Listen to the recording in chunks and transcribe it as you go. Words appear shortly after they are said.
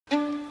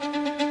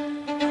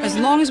As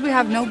long as we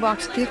have no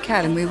box at the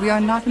Academy, we are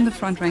not in the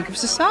front rank of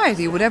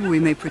society, whatever we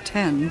may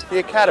pretend. The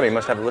Academy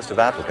must have a list of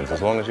applicants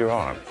as long as you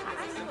are.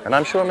 And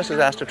I'm sure Mrs.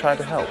 Astor tried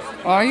to help.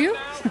 Are you?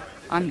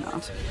 I'm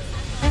not.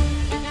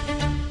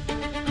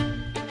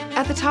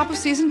 At the top of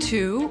season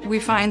 2, we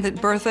find that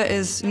Bertha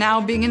is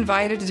now being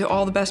invited to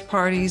all the best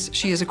parties.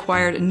 She has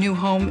acquired a new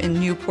home in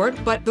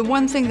Newport, but the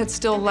one thing that's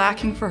still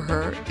lacking for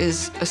her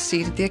is a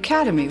seat at the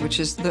Academy, which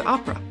is the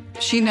opera.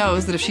 She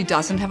knows that if she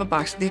doesn't have a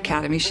box at the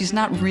Academy, she's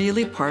not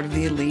really part of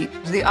the elite.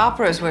 The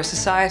opera is where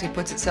society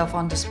puts itself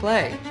on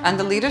display. And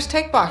the leaders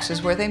take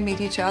boxes where they meet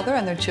each other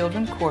and their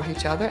children court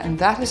each other, and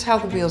that is how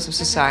the wheels of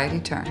society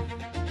turn.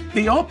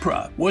 The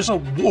opera was a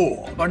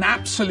war, an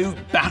absolute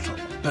battle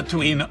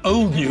between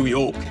old New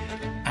York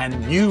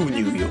and new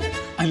New York.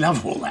 I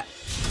love all that.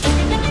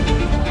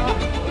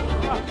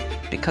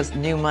 Because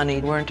new money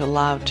weren't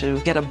allowed to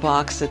get a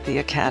box at the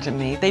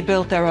Academy, they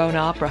built their own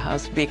opera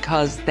house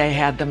because they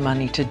had the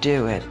money to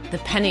do it. The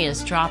penny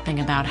is dropping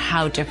about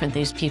how different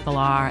these people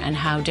are and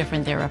how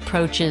different their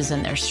approaches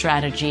and their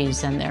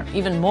strategies and their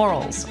even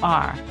morals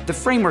are. The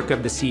framework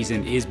of the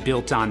season is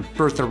built on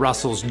Bertha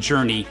Russell's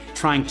journey,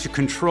 trying to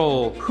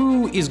control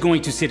who is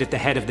going to sit at the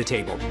head of the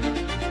table.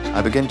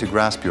 I begin to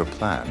grasp your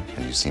plan,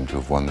 and you seem to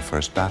have won the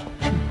first battle.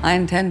 I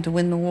intend to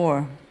win the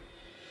war.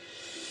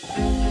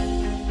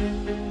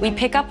 We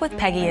pick up with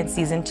Peggy in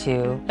season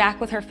 2, back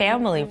with her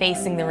family,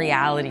 facing the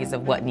realities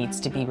of what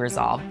needs to be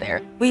resolved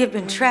there. We have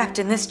been trapped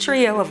in this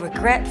trio of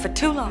regret for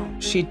too long.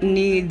 She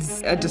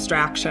needs a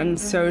distraction,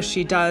 so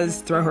she does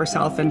throw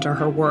herself into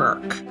her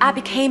work. I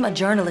became a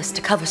journalist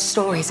to cover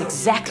stories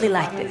exactly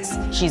like this.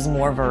 She's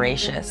more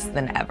voracious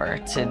than ever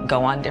to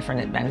go on different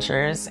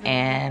adventures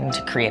and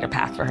to create a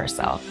path for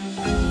herself.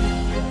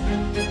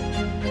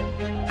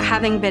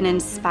 Having been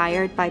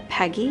inspired by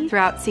Peggy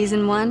throughout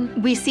season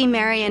 1, we see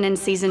Marian in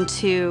season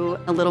 2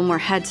 a little more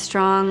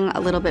headstrong, a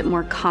little bit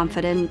more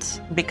confident.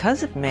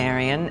 Because of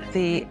Marian,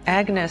 the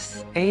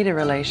Agnes-Ada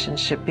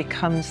relationship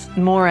becomes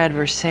more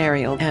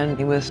adversarial,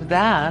 and with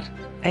that,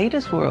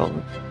 Ada's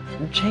world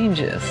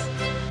changes.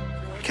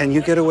 Can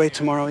you get away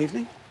tomorrow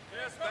evening?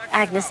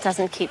 Agnes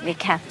doesn't keep me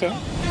captive.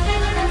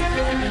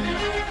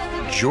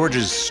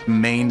 George's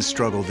main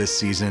struggle this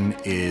season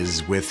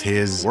is with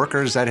his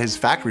workers at his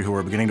factory who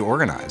are beginning to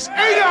organize.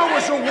 8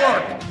 hours of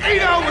work, 8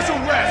 hours of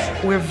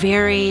rest. We're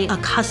very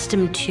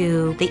accustomed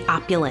to the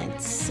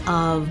opulence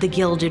of the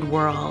gilded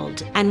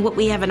world. And what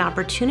we have an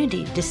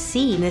opportunity to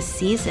see this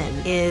season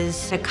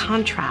is a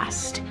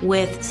contrast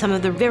with some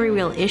of the very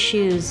real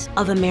issues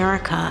of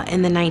America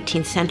in the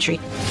 19th century.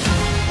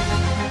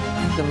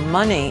 The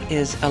money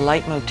is a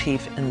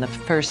leitmotif in the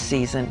first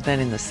season, then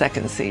in the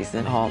second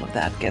season, all of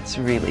that gets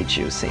really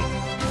juicy.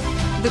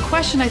 The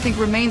question, I think,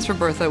 remains for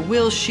Bertha,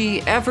 will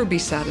she ever be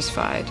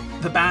satisfied?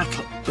 The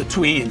battle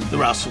between the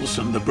Russells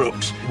and the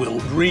Brooks will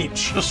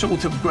reach a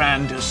sort of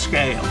grander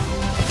scale.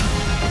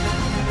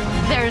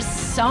 There's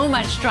so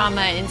much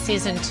drama in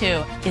season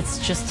 2. It's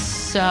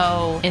just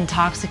so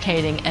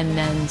intoxicating and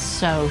then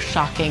so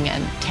shocking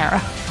and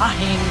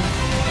terrifying.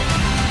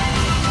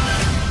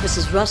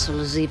 Mrs.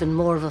 Russell is even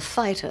more of a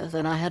fighter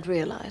than I had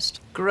realized.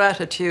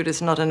 Gratitude is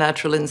not a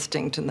natural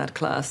instinct in that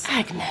class.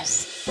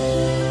 Agnes.